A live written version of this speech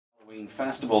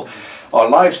Festival. Our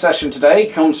live session today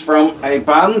comes from a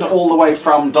band all the way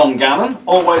from Donegal.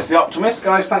 Always the Optimist.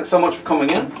 Guys, thanks so much for coming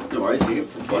in. No worries, you.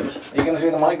 Are you going to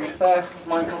do the mic there,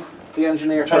 Michael? The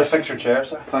engineer. Trying to fix your chair,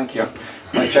 sir. Thank you.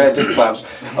 My chair did collapse.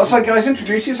 Also, guys,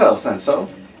 introduce yourselves then. So,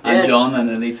 I'm John, and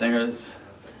the lead singer is...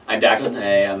 I'm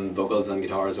Declan. I'm vocals and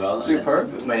guitar as well.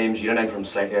 Superb. My name's Ewan. I'm from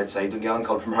slightly outside Donegal,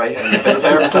 called from Murray. I'm a fiddle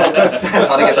player myself.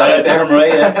 How to get that out there, Murray?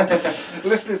 Yeah.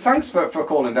 Listeners, thanks for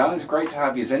calling down. It's great to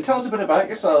have you in. Tell us a bit about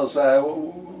yourselves.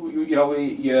 You know,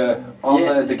 you're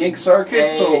on the gig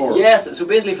circuit, or? Yes. So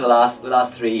basically, for the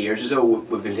last 3 years or so,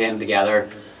 we've been playing together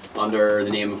under the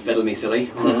name of Fiddle Me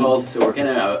Silly, we're called. So we're kind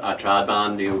of a trad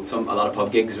band. Do a lot of pub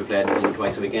gigs. We played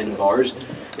twice a weekend in bars.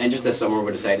 And just this summer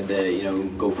we decided to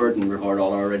go for it and record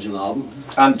all our original album.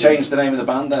 And change the name of the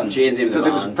band then? Change the name of the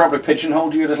band. Because it was probably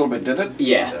pigeonholed you a little bit, did it?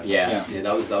 Yeah,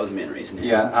 that was the main reason.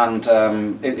 Yeah, and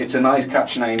it's a nice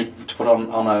catchy name to put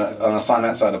on a sign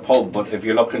outside a pub, but if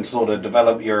you're looking to sort of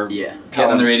develop your get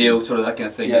on the radio, sort of that kind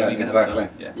of thing. Yeah, exactly.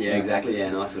 Exactly,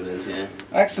 no, that's what it is, yeah.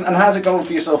 Excellent. And how's it going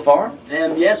for you so far?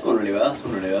 Yeah, it's going really well,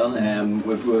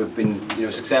 we've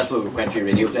been successful with quite a few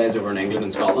radio plays over in England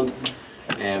and Scotland.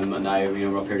 And now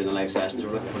we're up here doing the live sessions,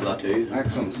 we're looking for that too.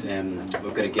 Excellent.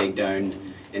 We've got a gig down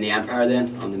in the Empire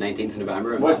then on the 19th of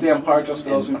November. Where's the Empire, just for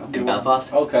those in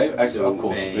Belfast. Okay, excellent. So, of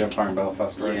course, the Empire in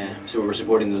Belfast, right? Yeah, so we're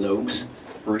supporting the Logs.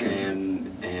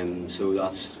 Brilliant. So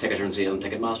that's tickets are on sale and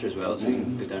Ticketmaster as well, so you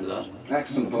can get down to that.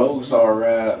 Excellent. Logs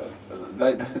are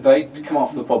they come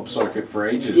off the pub circuit for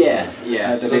ages.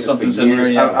 Yeah. So something similar.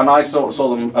 And I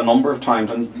saw them a number of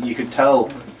times, and you could tell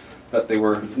that they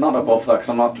were not above that, because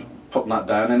I'm not putting that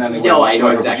down in any way. No, I know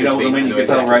exactly. But you know what I mean? You can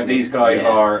tell, right, these guys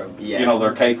are, yeah.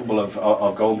 They're capable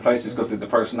of going places because of the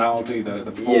personality, the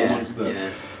performance,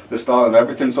 the style and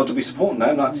everything. So to be supporting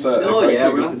them, that's a great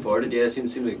we're looking forward to it. Yeah, it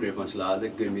seems like a great bunch of lads,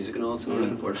 like good music and all, so we're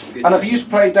looking forward to it. And have you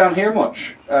played down here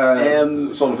much?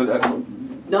 Sort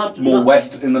of not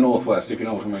west in the northwest, if you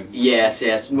know what I mean.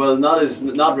 Yes. Well,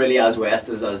 not really as west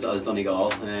as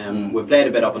Donegal. We've played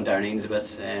a bit up in Downings a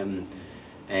bit.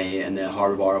 In the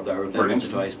harbour bar up there, we've played once or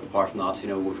twice, but apart from that,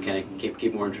 we've kind of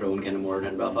keep more in Tyrone, kind of more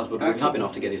down in Belfast, but we're happy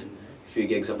enough to get a few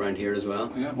gigs up around here as well.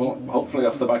 Yeah, well, hopefully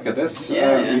off the back of this,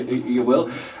 you will.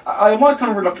 I was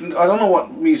kind of reluctant. I don't know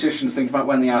what musicians think about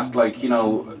when they ask, like,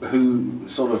 who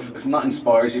sort of, not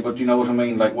inspires you, but do you know what I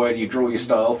mean? Like, where do you draw your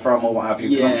style from or what have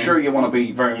you? 'Cause I'm sure you want to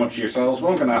be very much yourselves, but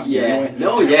I'm going to ask you anyway.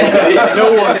 No one.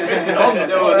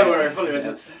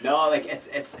 No, like,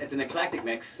 it's an eclectic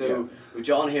mix. So with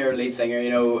John here, lead singer,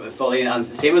 fully, and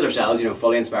same as ourselves,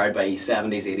 fully inspired by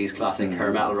 70s, 80s classic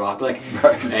hair metal rock, like.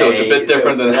 So it's a bit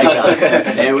different than that.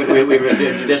 We've a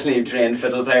traditionally trained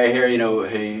fiddle player here,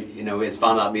 who is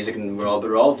fan of that music, and we're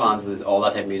all fans of all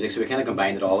that type of music. So we kind of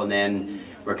combined it all, and then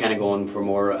we're kind of going for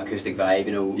more acoustic vibe.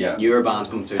 Newer bands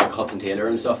come through, like Hudson Taylor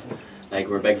and stuff. Like,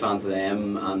 we're big fans of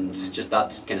them, and just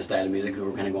that kind of style of music,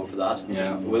 we're kind of going for that.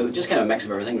 Yeah. We'll just kind of mix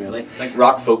of everything, really. Like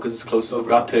rock folk is close to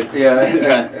rock too.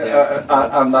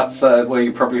 And that's where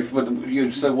you probably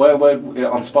you'd say where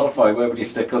on Spotify, where would you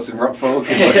stick us in rock folk?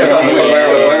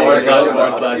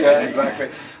 Exactly.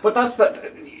 But that's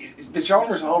that. The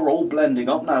genres are all blending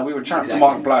up now. We were chatting to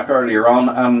Mark Black earlier on,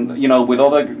 and with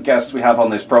other guests we have on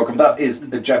this programme, that is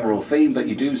a general theme, that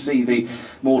you do see the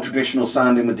more traditional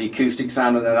sounding with the acoustic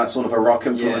sound, and then that sort of a rock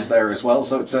influence there as well.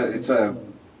 So it's a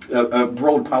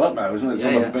broad palette now, isn't it? It's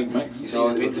sort of a big mix. You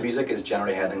see, the music is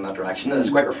generally heading in that direction, and it's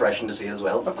quite refreshing to see as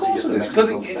well. Of course it is, because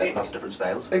it lots of different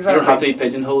styles. Exactly. You don't have to be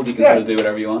pigeonholed. You can sort of do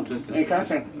whatever you want.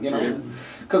 Exactly.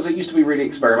 Because it used to be really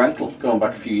experimental going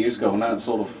back a few years ago, and now it's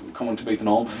sort of coming to be the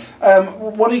norm.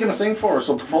 What are you going to sing for us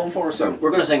or perform for us? We're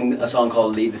going to sing a song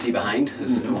called "Leave the Sea Behind."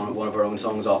 It's one of our own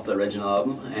songs off the original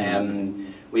album.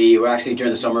 We were actually,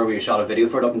 during the summer, we shot a video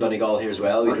for it up in Donegal here as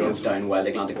well. We drove down Wild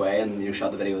Atlantic Way and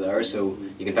shot the video there, so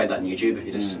you can find that on YouTube if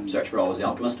you just search for Always the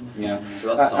Optimist. Yeah. So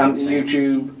that's the song. And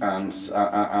YouTube and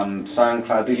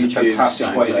SoundCloud, these are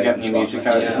fantastic ways of getting your music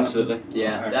out, isn't it? Absolutely.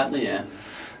 Yeah, definitely,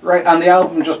 Right, and the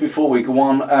album, just before we go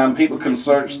on, people can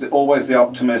search Always the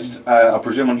Optimist. I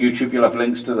presume on YouTube you'll have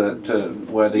links to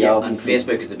where the album. And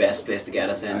Facebook is the best place to get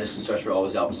us in. Just search for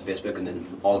Always the Optimist on Facebook, and then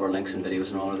all of our links and videos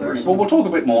and all of those. Well, we'll talk a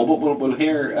bit more, but we'll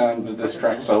hear this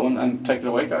track and take it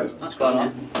away, guys. That's spot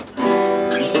on.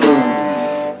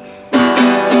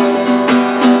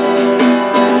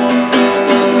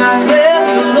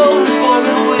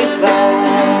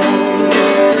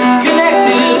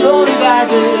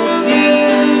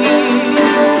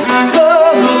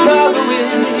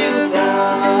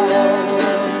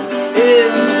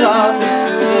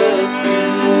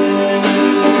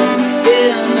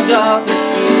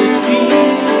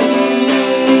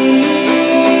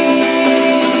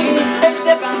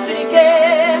 Step and sing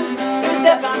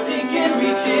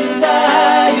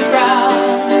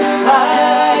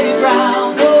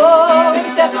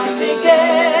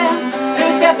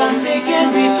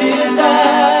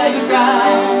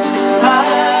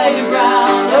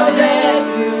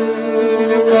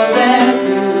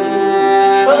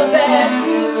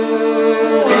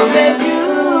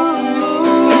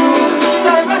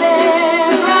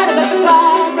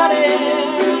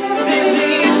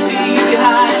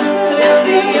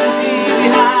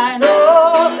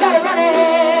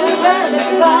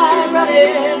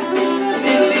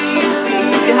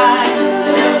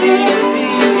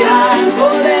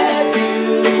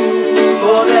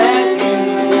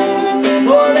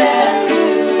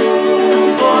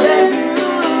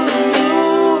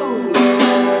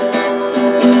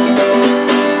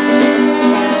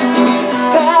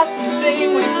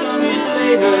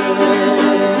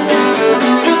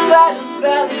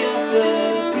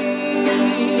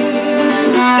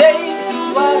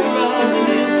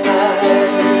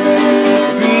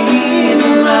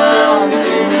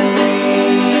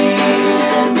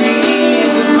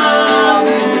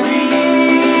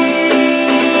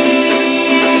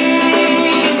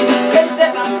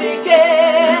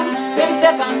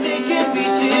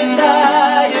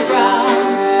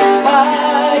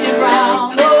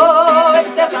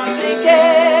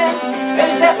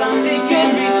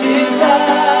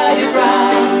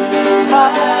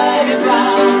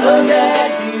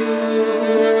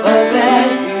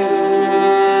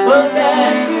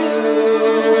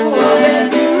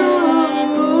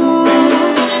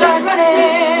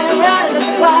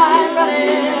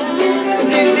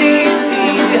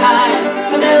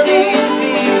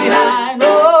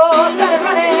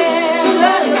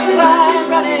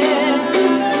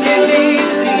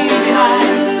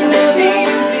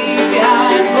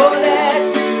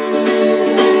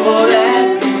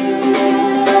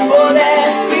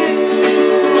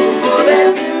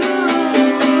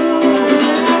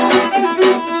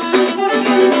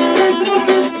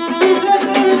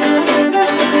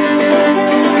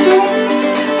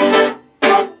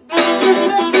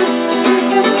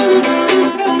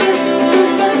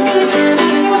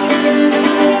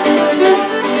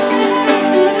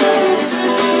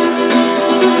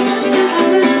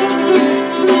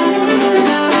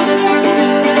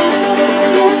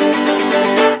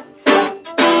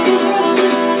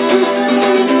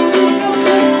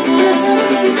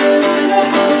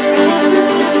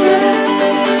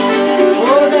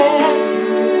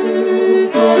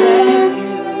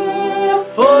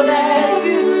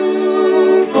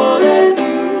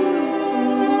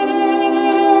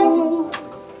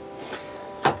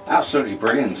Absolutely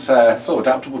brilliant. So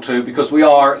adaptable too, because we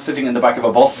are sitting in the back of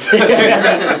a bus.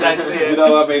 Exactly. You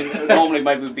know, I mean, normally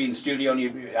maybe we'd be in studio and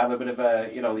you have a bit of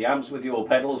you know, the amps with you or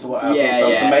pedals or whatever. So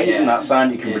it's amazing that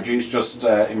sound you can produce just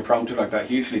impromptu like that.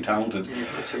 Hugely talented.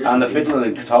 And the fiddle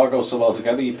and the guitar go so well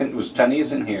together. You'd think there was 10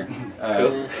 years in here.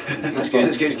 Cool. That's good.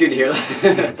 It's good to hear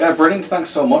that. Yeah, brilliant.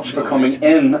 Thanks so much for coming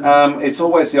in. It's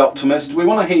always the Optimist. We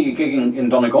want to hear you gigging in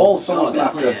Donegal. Someone's going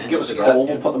to have to give us a call.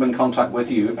 We'll put them in contact with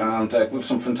you, and with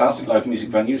some fantastic live music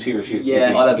venues here. If you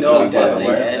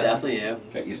definitely.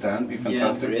 Get you down, be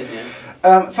fantastic.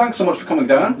 Yeah, great, thanks so much for coming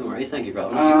down. No worries, thank you for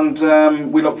having us.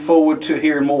 And we look forward to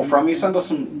hearing more from you. Send us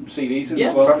some CDs in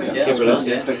as well.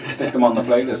 Perfect, Stick them on the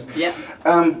playlist. Yeah.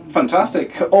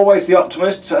 Fantastic. Always the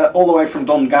Optimist, all the way from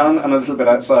Donegal and a little bit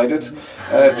outside it.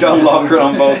 John Locker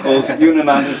on vocals, Ewan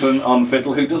Anderson on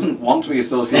fiddle, who doesn't want to be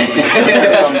associated with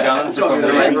Donegal for some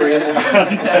reason.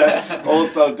 And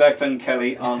also Declan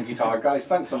Kelly on guitar. Guys,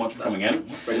 thanks so much for coming in.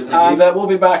 And we'll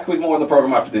be back with more of the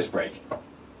programme after this break.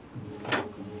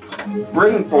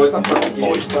 Brilliant, boys.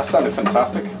 That sounded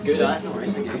fantastic. Good, no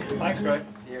worries, thank you. Thanks, Greg.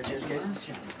 Cheers,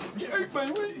 guys.